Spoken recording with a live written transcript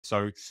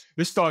So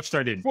let's dive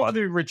straight in. What are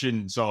the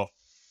origins of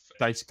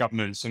data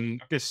governance,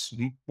 and I guess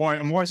why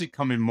is it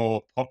coming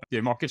more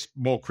popular? I guess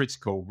more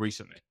critical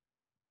recently.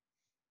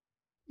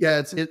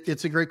 Yeah,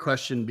 it's a great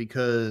question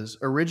because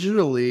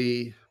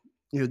originally,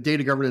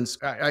 data governance.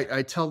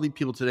 I tell the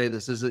people today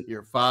this isn't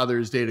your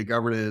father's data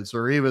governance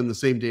or even the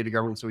same data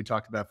governance that we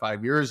talked about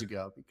 5 years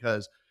ago.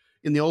 Because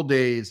in the old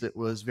days, it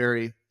was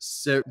very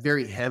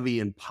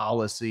heavy in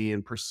policy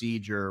and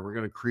procedure. We're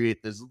going to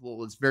create this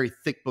very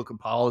thick book of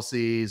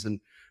policies, and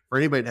for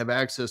anybody to have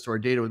access to our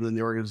data within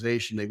the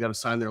organization, they've got to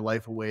sign their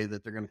life away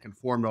that they're going to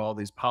conform to all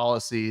these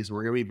policies. And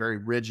we're going to be very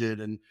rigid,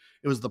 and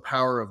it was the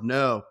power of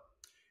no.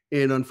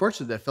 And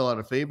unfortunately, that fell out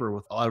of favor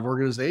with a lot of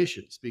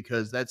organizations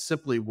because that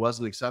simply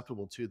wasn't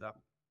acceptable to them.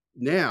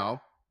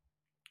 Now,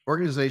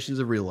 organizations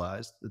have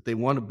realized that they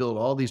want to build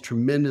all these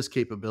tremendous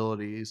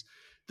capabilities,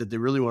 that they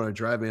really want to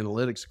drive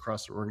analytics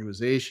across their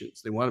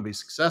organizations. They want to be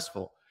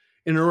successful.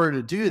 And in order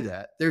to do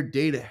that, their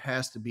data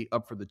has to be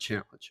up for the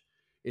challenge.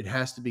 It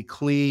has to be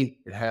clean,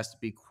 it has to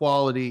be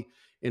quality.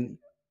 And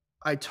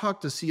I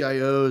talk to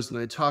CIOs and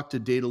I talk to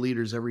data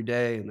leaders every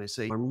day, and they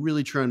say, I'm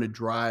really trying to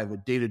drive a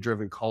data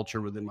driven culture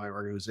within my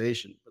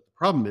organization. But the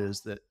problem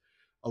is that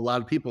a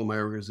lot of people in my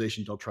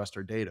organization don't trust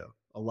our data.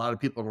 A lot of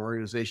people in our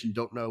organization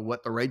don't know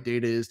what the right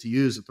data is to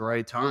use at the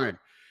right time.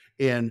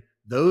 And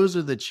those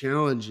are the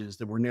challenges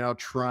that we're now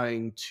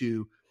trying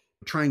to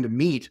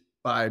meet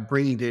by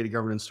bringing data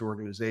governance to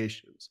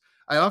organizations.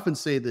 I often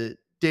say that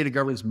data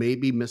governance may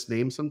be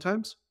misnamed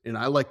sometimes, and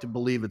I like to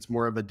believe it's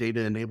more of a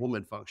data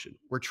enablement function.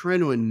 We're trying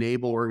to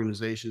enable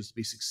organizations to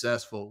be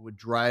successful with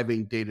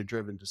driving data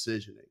driven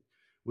decisioning,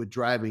 with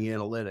driving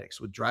analytics,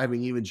 with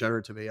driving even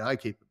generative AI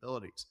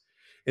capabilities.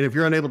 And if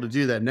you're unable to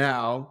do that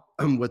now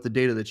with the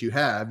data that you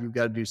have, you've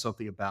got to do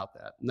something about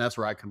that. And that's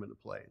where I come into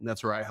play. And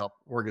that's where I help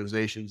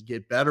organizations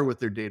get better with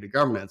their data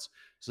governance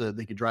so that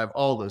they can drive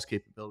all those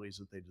capabilities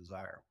that they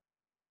desire.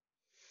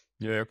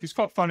 Yeah, it's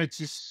quite funny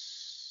to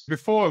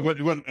before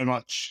there wasn't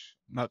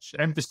much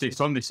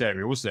emphasis on this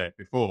area, was there?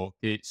 Before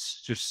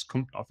it's just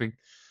I think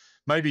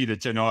maybe the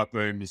Gen I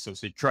boom is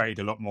obviously created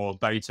a lot more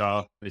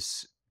data.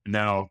 It's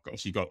now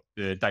obviously got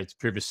the data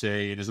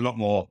privacy. There's a lot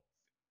more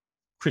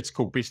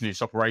critical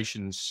business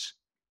operations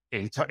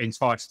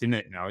enticed in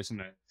it now, isn't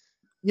it?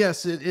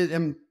 Yes,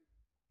 and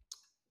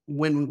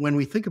when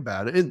we think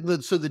about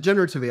it, so the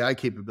generative AI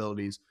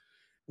capabilities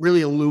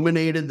really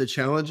illuminated the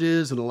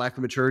challenges and the lack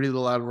of maturity that a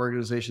lot of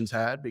organizations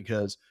had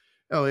because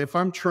if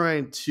I'm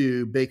trying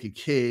to bake a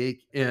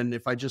cake and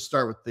if I just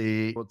start with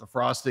the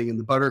frosting and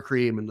the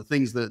buttercream and the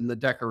things that and the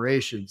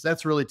decorations,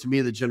 that's really to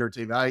me the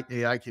generative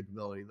AI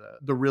capability,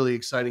 the really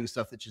exciting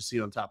stuff that you see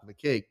on top of the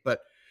cake. But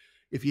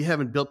if you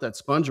haven't built that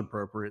sponge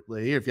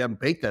appropriately, if you haven't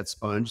baked that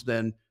sponge,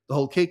 then the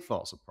whole cake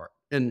falls apart.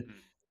 And Mm.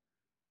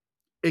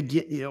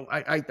 again,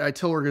 I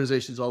tell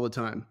organizations all the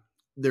time,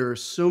 there are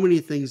so many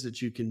things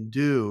that you can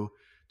do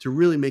to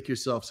really make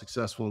yourself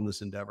successful in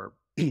this endeavor.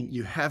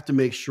 You have to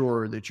make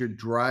sure that you're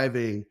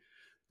driving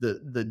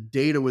the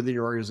data within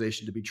your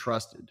organization to be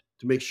trusted,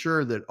 to make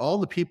sure that all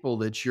the people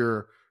that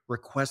you're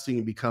requesting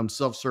to become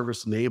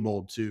self-service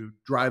enabled to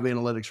drive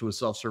analytics from a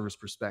self-service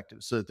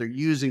perspective so that they're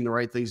using the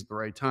right things at the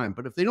right time.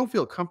 But if they don't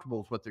feel comfortable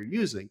with what they're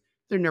using,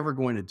 they're never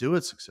going to do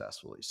it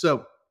successfully.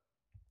 So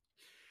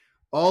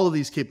all of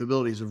these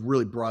capabilities have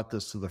really brought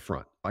this to the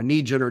front. I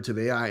need generative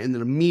AI. And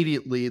then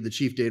immediately the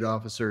chief data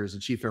officers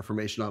and chief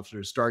information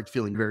officers start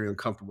feeling very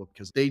uncomfortable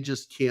because they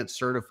just can't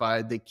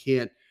certify, they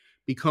can't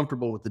be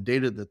comfortable with the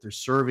data that they're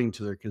serving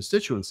to their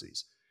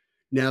constituencies.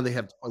 Now they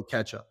have to play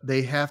catch up.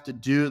 They have to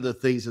do the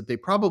things that they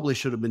probably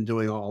should have been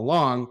doing all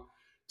along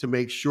to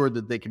make sure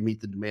that they can meet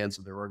the demands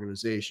of their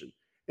organization.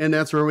 And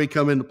that's where we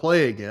come into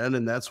play again.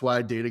 And that's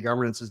why data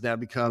governance has now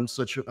become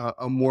such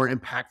a more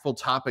impactful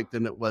topic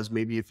than it was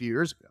maybe a few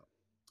years ago.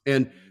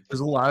 And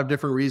there's a lot of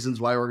different reasons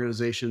why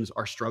organizations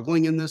are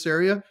struggling in this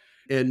area.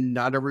 And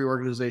not every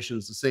organization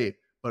is the same,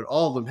 but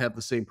all of them have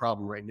the same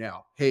problem right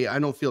now. Hey, I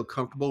don't feel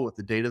comfortable with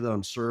the data that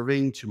I'm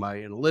serving to my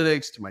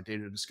analytics, to my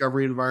data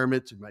discovery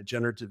environment, to my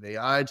generative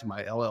AI, to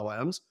my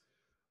LLMs.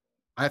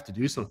 I have to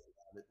do Mhm. something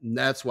about it. And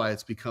that's why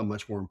it's become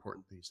much more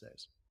important these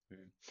days. Yeah.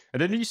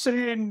 And then are you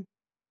saying,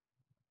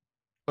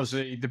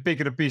 obviously, the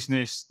bigger the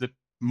business, the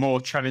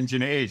more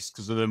challenging it is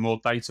because of the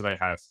more data they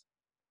have.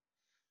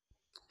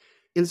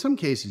 In some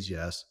cases,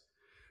 yes.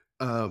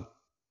 Um,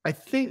 I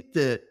think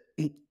that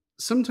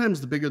sometimes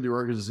the bigger the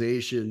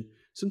organization,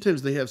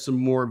 sometimes they have some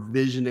more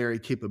visionary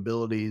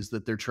capabilities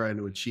that they're trying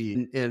to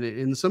achieve. And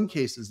in some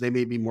cases, they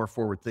may be more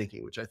forward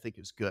thinking, which I think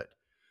is good.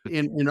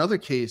 In other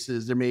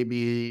cases, there may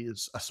be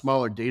a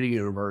smaller data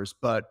universe,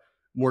 but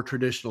more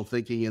traditional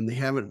thinking, and they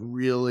haven't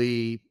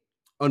really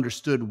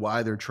understood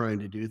why they're trying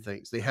to do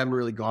things. They haven't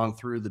really gone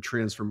through the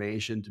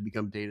transformation to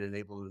become data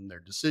enabled in their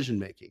decision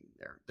making.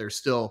 They're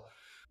still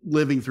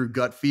living through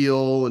gut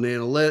feel and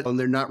analytics, and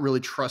they're not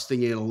really trusting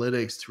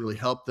analytics to really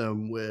help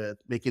them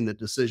with making the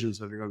decisions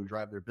that are going to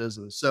drive their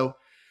business. So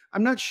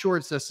I'm not sure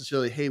it's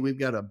necessarily, hey, we've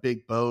got a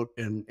big boat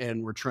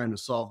and we're trying to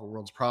solve the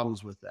world's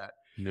problems with that.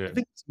 I Yeah.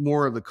 think it's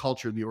more of the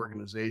culture of the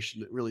organization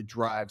that really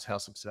drives how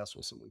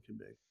successful someone can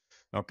be.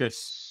 I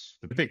guess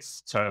the big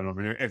term. I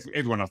mean,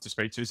 everyone I have to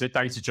speak to is a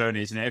data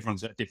journey, isn't it?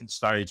 Everyone's at a different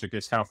stage. I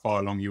guess how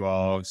far along you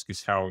are, I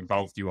guess how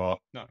involved you are.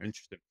 No,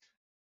 interesting.